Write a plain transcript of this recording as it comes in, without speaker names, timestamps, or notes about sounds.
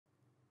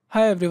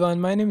Hi everyone,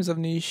 my name is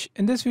Avnish.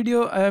 In this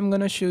video, I am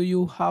gonna show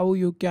you how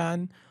you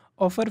can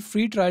offer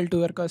free trial to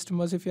your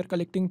customers if you're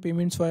collecting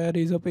payments via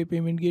Razorpay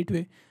payment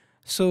gateway.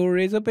 So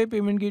Razorpay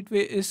payment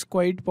gateway is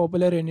quite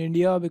popular in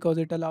India because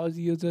it allows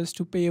users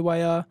to pay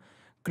via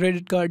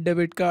credit card,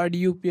 debit card,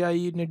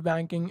 UPI, net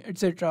banking,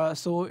 etc.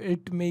 So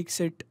it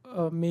makes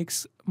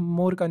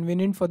more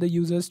convenient for the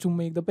users to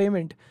make the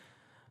payment.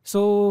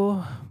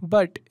 So,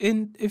 but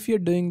in if you're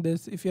doing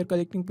this, if you're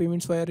collecting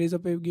payments via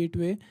Razorpay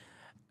gateway,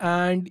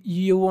 and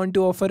you want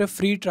to offer a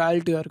free trial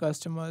to your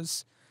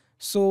customers,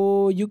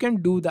 so you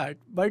can do that,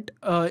 but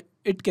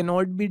it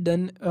cannot be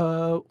done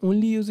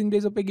only using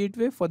Razorpay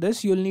gateway. For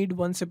this you'll need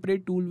one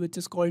separate tool which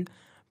is called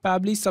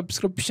Pabbly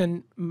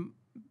Subscription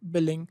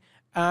Billing,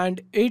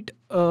 and it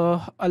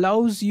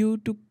allows you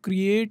to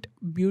create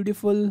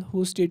beautiful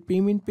hosted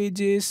payment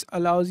pages,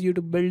 allows you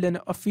to build an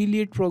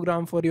affiliate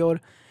program for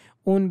your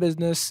own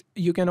business.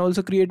 You can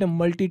also create a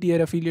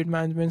multi-tier affiliate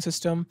management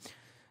system.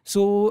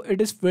 So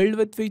it is filled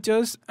with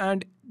features,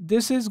 and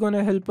this is going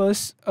to help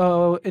us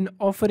in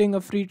offering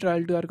a free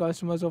trial to our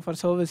customers of our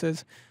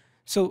services.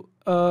 So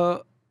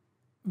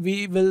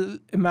we will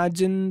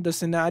imagine the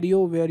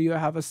scenario where you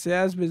have a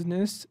SaaS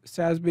business,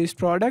 SaaS based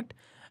product,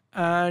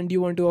 and you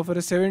want to offer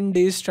a 7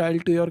 days trial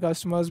to your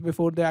customers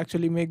before they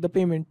actually make the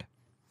payment.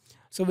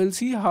 So we'll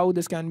see how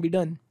this can be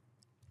done.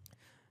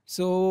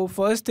 So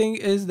first thing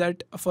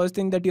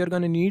that you're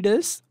going to need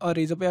is a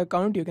Razorpay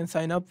account. You can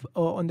sign up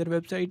on their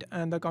website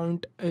and the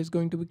account is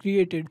going to be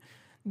created.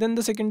 Then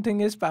the second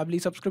thing is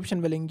Pabbly Subscription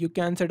Billing. You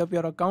can set up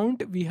your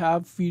account. We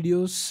have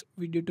video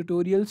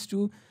tutorials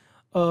to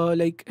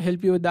like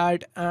help you with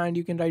that, and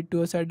you can write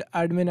to us at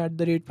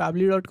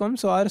admin@pabbly.com,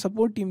 so our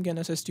support team can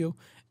assist you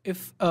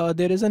if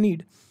there is a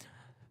need.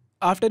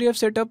 After you have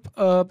set up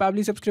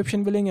Pabbly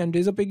Subscription Billing and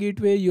Razorpay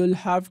Gateway, you'll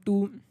have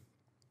to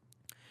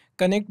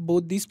connect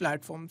both these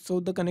platforms.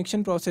 So the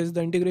connection process,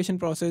 the integration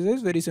process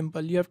is very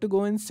simple. You have to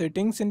go in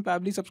settings in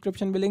Pabbly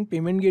Subscription Billing,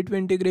 payment gateway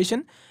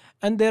integration,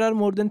 and there are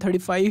more than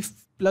 35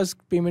 plus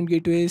payment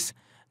gateways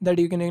that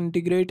you can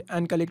integrate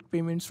and collect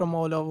payments from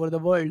all over the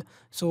world.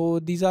 So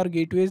these are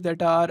gateways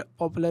that are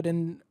popular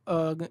in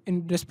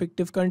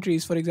respective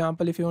countries. For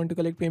example, if you want to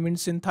collect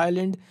payments in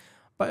Thailand,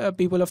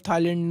 people of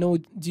Thailand know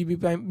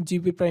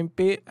GB Prime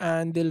Pay,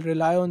 and they'll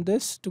rely on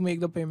this to make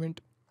the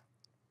payment.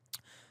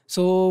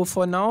 So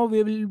for now,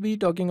 we will be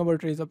talking about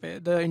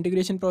Razorpay. The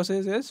integration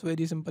process is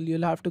very simple.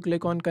 You'll have to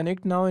click on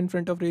connect now in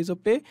front of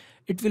Razorpay.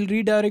 It will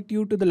redirect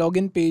you to the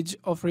login page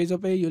of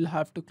Razorpay. You'll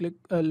have to click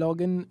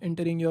login,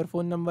 entering your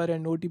phone number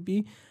and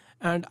OTP.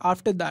 And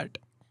after that,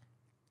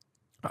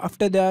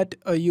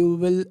 you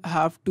will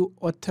have to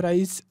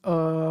authorize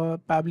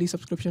Pabbly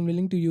Subscription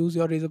Billing to use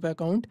your Razorpay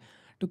account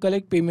to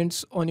collect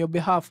payments on your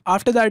behalf.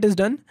 After that is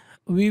done,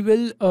 we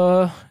will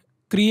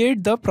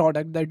create the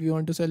product that we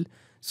want to sell.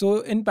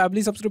 So in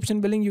Pabbly Subscription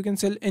Billing, you can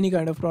sell any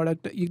kind of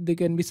product. They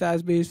can be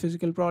SaaS based,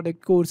 physical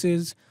product,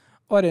 courses,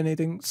 or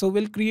anything. So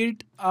we'll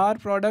create our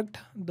product.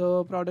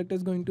 The product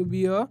is going to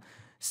be a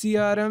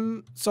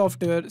CRM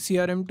software,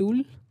 CRM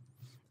tool,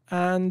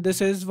 and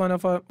this is one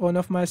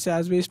of my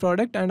SaaS based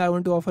product, and I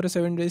want to offer a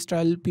 7 days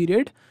trial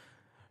period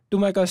to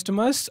my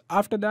customers.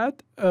 After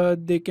that,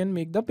 they can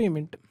make the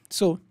payment.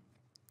 So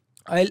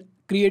I'll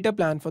create a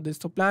plan for this.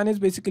 So plan is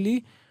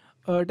basically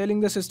telling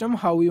the system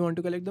how we want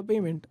to collect the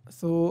payment.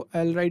 So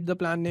I'll write the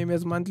plan name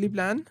as monthly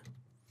plan,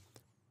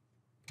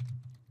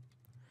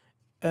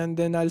 and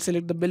then I'll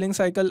select the billing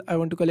cycle. I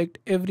want to collect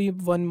every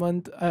 1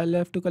 month. I'll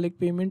have to collect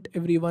payment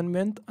every 1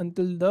 month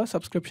until the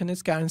subscription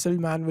is cancelled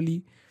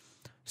manually.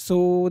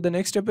 So the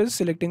next step is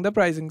selecting the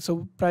pricing.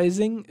 So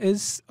pricing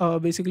is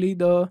basically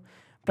the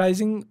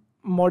pricing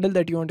model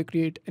that you want to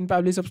create. In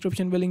Pabbly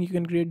Subscription Billing, you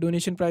can create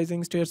donation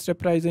pricing, stair-step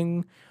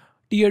pricing,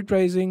 tiered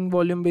pricing,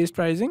 volume-based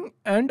pricing,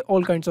 and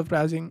all kinds of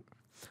pricing.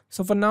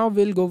 So for now,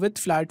 we'll go with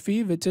flat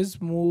fee, which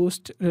is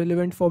most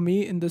relevant for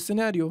me in this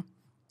scenario.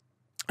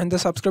 And the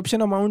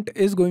subscription amount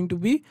is going to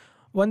be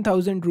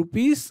 1000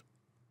 rupees.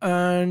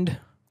 And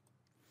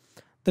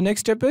the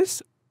next step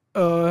is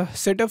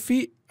setup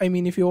fee. I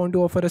mean, if you want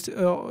to offer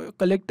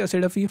collect a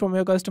setup fee from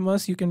your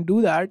customers, you can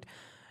do that.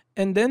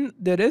 And then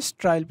there is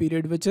trial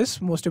period, which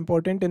is most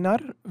important in our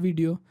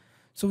video.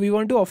 So we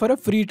want to offer a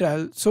free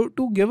trial. So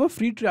to give a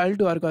free trial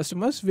to our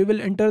customers, we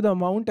will enter the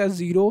amount as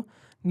 0.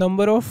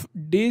 Number of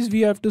days we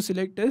have to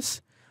select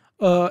is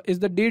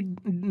the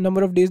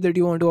number of days that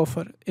you want to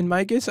offer. In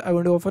my case, I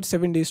want to offer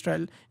 7 days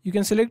trial. You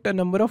can select a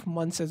number of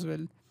months as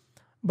well,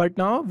 but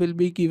now we'll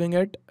be keeping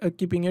it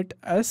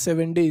as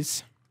 7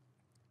 days.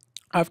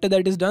 After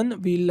that is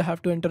done, we'll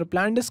have to enter a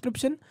plan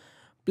description.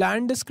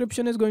 Plan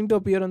description is going to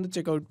appear on the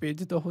checkout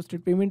page, the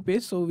hosted payment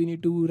page. So we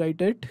need to write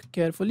it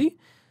carefully.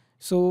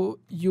 So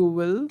you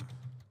will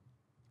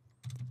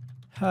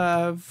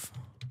have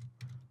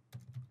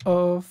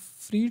a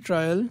free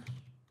trial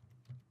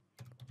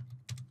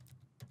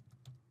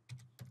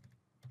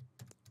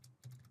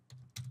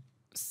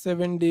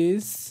seven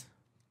days.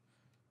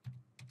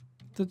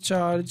 The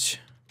charge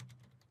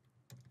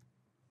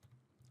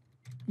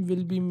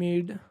will be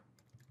made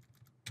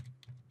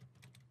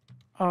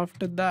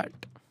after that.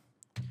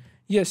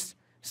 Yes.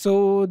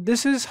 So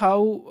this is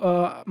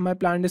how my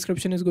plan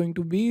description is going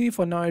to be.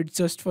 For now, it's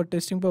just for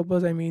testing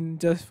purpose. I mean,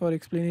 just for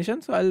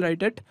explanation. So I'll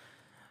write it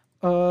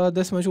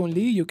this much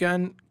only. You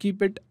can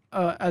keep it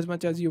as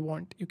much as you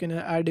want. You can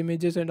add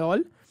images and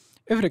all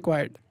if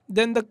required.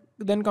 Then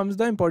comes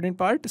the important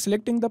part: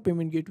 selecting the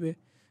payment gateway.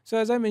 So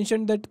as I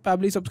mentioned, that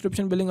Pabbly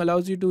Subscription Billing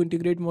allows you to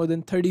integrate more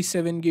than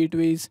 37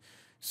 gateways.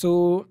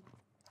 So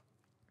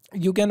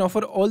you can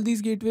offer all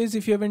these gateways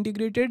if you have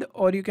integrated,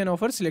 or you can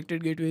offer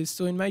selected gateways.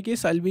 So in my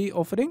case, I'll be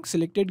offering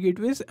selected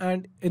gateways,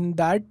 and in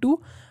that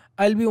too,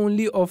 I'll be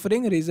only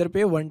offering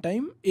Razorpay one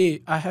time.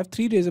 I have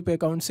 3 Razorpay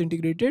accounts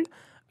integrated.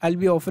 I'll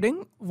be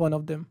offering one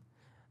of them.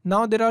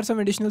 Now there are some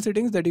additional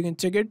settings that you can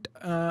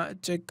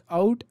check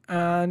out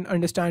and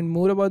understand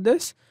more about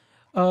this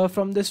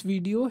from this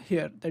video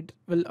here that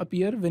will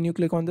appear when you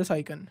click on this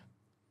icon.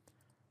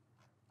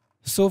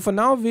 So for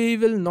now, we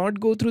will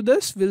not go through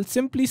this. We'll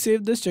simply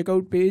save this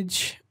checkout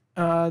page,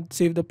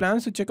 save the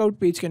plan. So checkout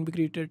page can be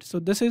created. So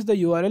this is the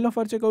URL of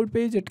our checkout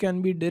page. It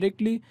can be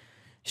directly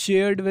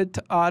shared with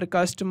our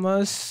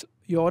customers,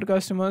 your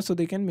customers, so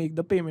they can make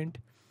the payment.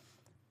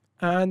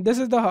 And this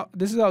is how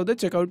the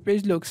checkout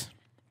page looks.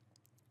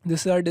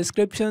 This is our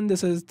description.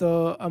 This is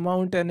the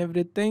amount and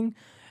everything.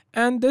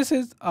 And this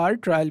is our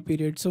trial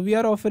period. So we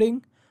are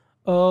offering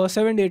a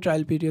 7-day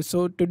trial period.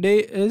 So today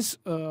is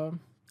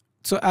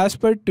so as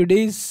per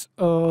today's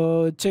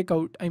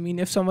checkout, I mean,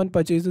 if someone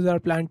purchases our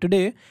plan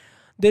today,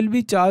 they'll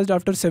be charged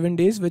after 7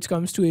 days, which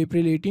comes to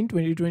April 18,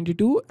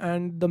 2022.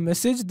 And the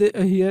message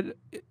here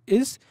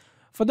is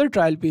for the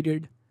trial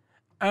period.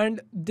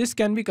 And this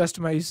can be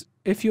customized.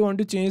 If you want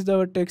to change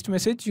the text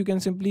message, you can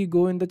simply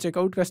go in the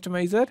checkout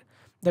customizer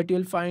that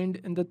you'll find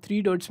in the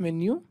 3 dots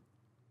menu.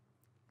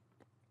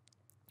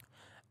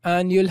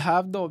 And you'll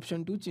have the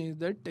option to change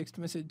the text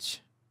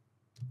message.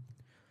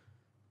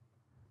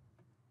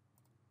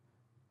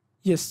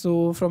 Yes,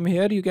 so from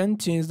here you can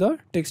change the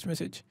text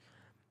message.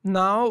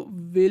 Now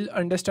we'll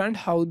understand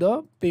how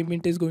the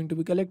payment is going to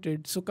be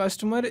collected. So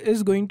customer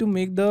is going to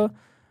make the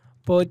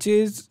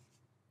purchase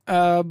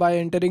by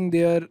entering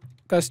their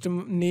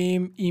customer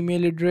name,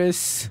 email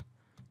address.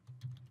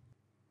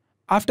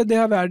 After they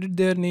have added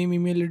their name,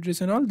 email address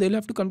and all, they'll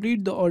have to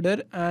complete the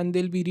order and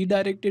they'll be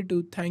redirected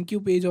to thank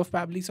you page of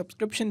Pabbly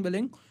Subscription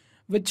Billing,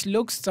 which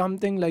looks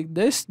something like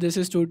this. This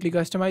is totally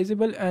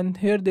customizable, and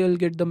here they'll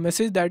get the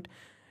message that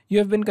you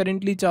have been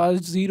currently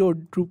charged 0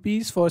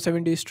 rupees for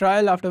 7 days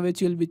trial, after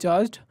which you'll be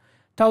charged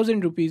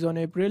 1000 rupees on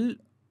April.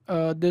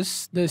 So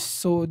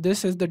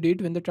this is the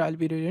date when the trial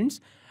period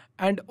ends,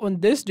 and on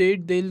this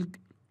date they'll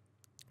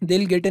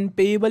get an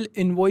payable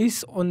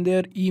invoice on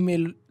their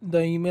email,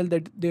 the email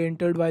that they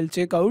entered while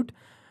checkout,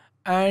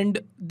 and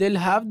they'll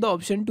have the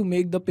option to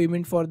make the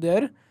payment for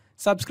their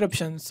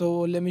subscription.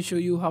 So let me show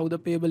you how the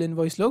payable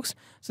invoice looks.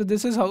 So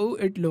this is how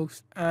it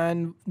looks,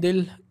 and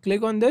they'll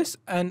click on this,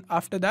 and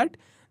after that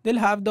they'll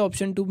have the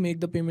option to make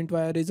the payment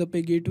via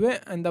Razorpay gateway,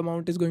 and the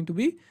amount is going to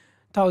be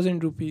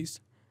 1000 rupees.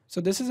 So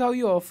this is how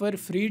you offer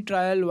free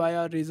trial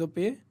via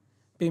Razorpay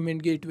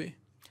payment gateway.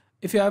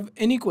 If you have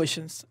any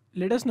questions,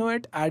 let us know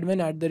at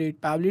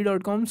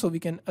admin@pabbly.com so we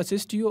can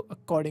assist you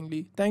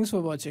accordingly. Thanks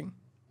for watching.